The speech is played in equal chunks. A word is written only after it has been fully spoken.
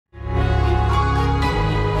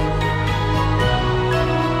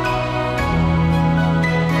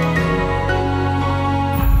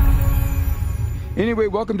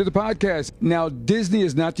welcome to the podcast. Now, Disney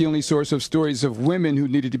is not the only source of stories of women who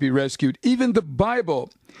needed to be rescued. Even the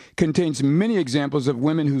Bible contains many examples of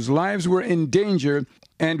women whose lives were in danger.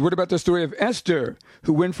 And what about the story of Esther,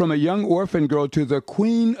 who went from a young orphan girl to the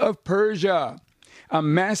Queen of Persia, a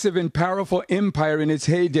massive and powerful empire in its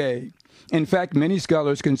heyday? In fact, many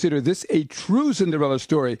scholars consider this a true Cinderella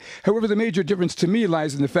story. However, the major difference to me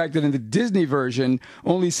lies in the fact that in the Disney version,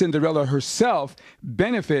 only Cinderella herself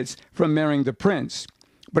benefits from marrying the prince.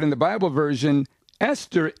 But in the Bible version,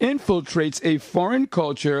 Esther infiltrates a foreign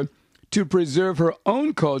culture to preserve her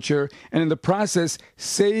own culture, and in the process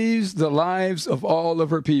saves the lives of all of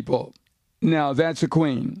her people. Now, that's a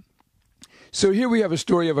queen. So here we have a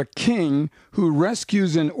story of a king who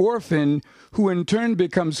rescues an orphan who in turn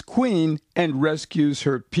becomes queen and rescues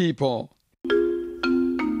her people.